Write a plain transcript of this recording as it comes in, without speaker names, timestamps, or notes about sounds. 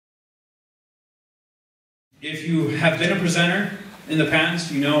If you have been a presenter in the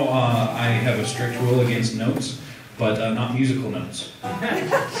past, you know I have a strict rule against notes, but not musical notes.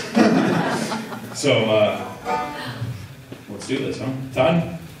 So, let's do this, huh?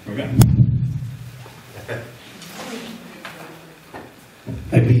 Todd, here we go.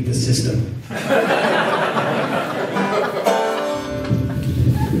 I beat the system.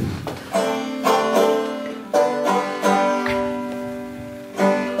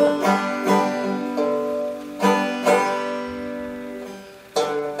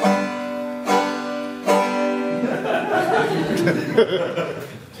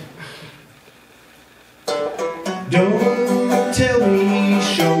 Don't tell me,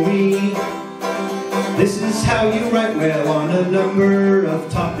 show me. This is how you write well on a number of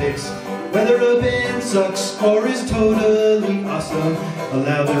topics. Whether a band sucks or is totally awesome,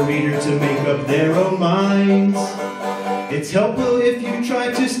 allow the reader to make up their own minds. It's helpful if you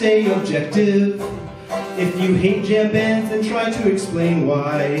try to stay objective. If you hate jam bands, then try to explain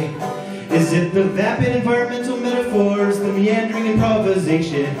why. Is it the vapid environmental metaphors, the meandering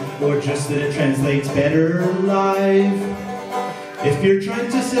improvisation, or just that it translates better live? If you're trying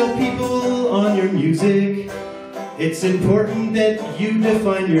to sell people on your music, it's important that you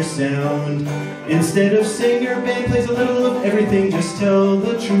define your sound. Instead of saying your band plays a little of everything, just tell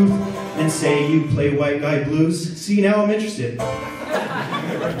the truth and say you play white guy blues. See, now I'm interested.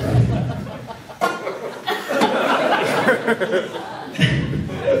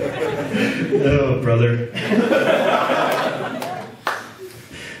 Oh, brother.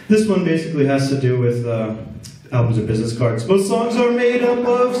 This one basically has to do with albums or business cards. Most songs are made up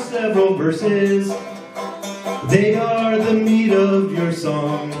of several verses. They are the meat of your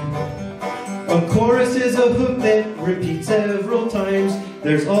song. A chorus is a hook that repeats several times.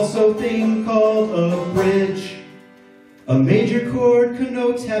 There's also a thing called a bridge. A major chord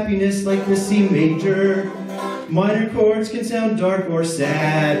connotes happiness, like the C major. Minor chords can sound dark or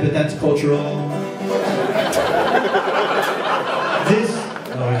sad, but that's cultural.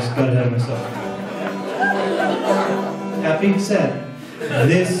 I just got ahead of myself. Happy, sad.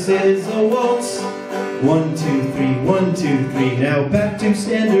 This is a waltz. 1, 2, 3, 1, 2, 3. Now back to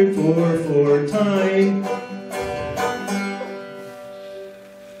standard 4/4 time.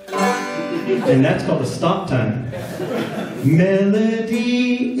 And that's called a stop time.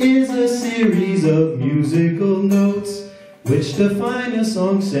 Melody is a series of musical notes which define a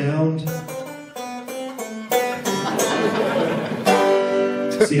song's sound.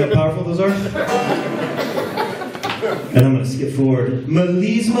 See how powerful those are? And I'm going to skip forward.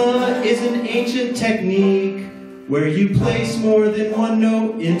 Melisma is an ancient technique where you place more than one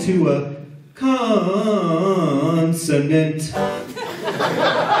note into a consonant.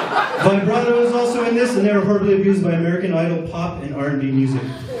 Vibrato is also in this, and they're horribly abused by American Idol, pop, and R&B music.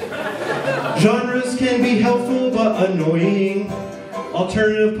 Genres can be helpful but annoying.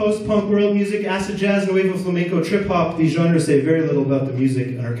 Alternative, post-punk, world music, acid jazz, and wave of flamenco, trip-hop. These genres say very little about the music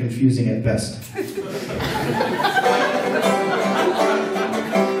and are confusing at best.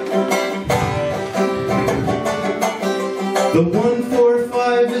 The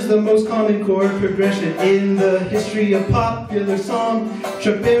 1-4-5 is the most common chord progression in the history of popular song.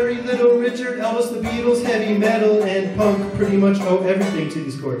 Chuck Berry, Little Richard, Elvis, the Beatles, heavy metal, and punk pretty much owe everything to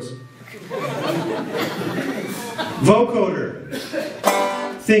these chords. Vocoder.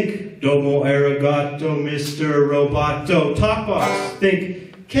 Think Domo Arigato, Mr. Roboto. Talkbox.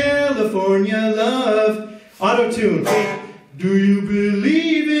 Think California Love. Autotune. Think Do You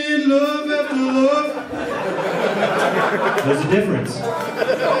Believe in Love After Love? There's a difference.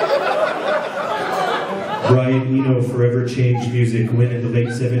 Brian Eno forever changed music when in the late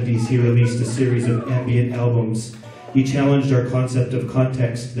 70s he released a series of ambient albums. He challenged our concept of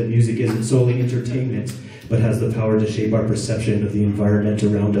context, that music isn't solely entertainment, but has the power to shape our perception of the environment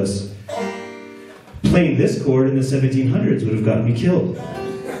around us. Playing this chord in the 1700s would have gotten me killed.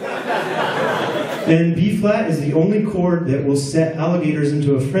 And B flat is the only chord that will set alligators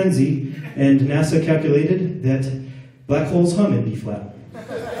into a frenzy, and NASA calculated that black holes hum in B flat.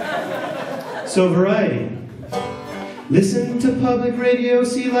 So variety. Listen to public radio,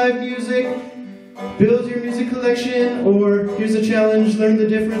 see live music, build your music collection, or here's a challenge, learn the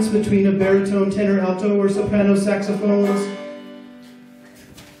difference between a baritone, tenor, alto, or soprano saxophones.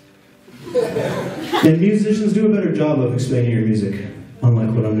 And musicians do a better job of explaining your music,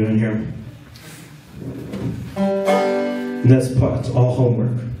 unlike what I'm doing here. And that's all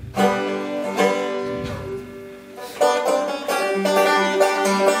homework.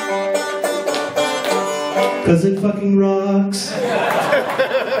 Cause it fucking rocks.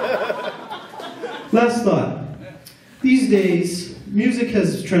 Last thought. These days, music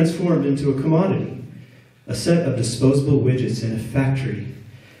has transformed into a commodity. a set of disposable widgets in a factory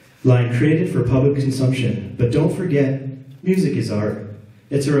line created for public consumption. But don't forget, music is art.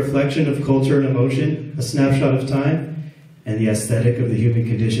 It's a reflection of culture and emotion, a snapshot of time, and the aesthetic of the human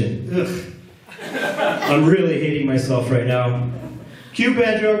condition. Ugh. I'm really hating myself right now. Cue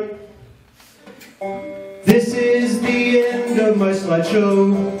banjo. This is the end of my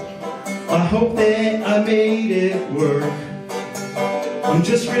slideshow. I hope that I made it work. I'm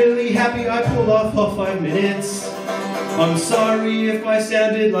just really happy I pulled off all 5 minutes. I'm sorry if I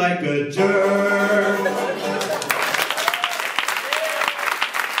sounded like a jerk.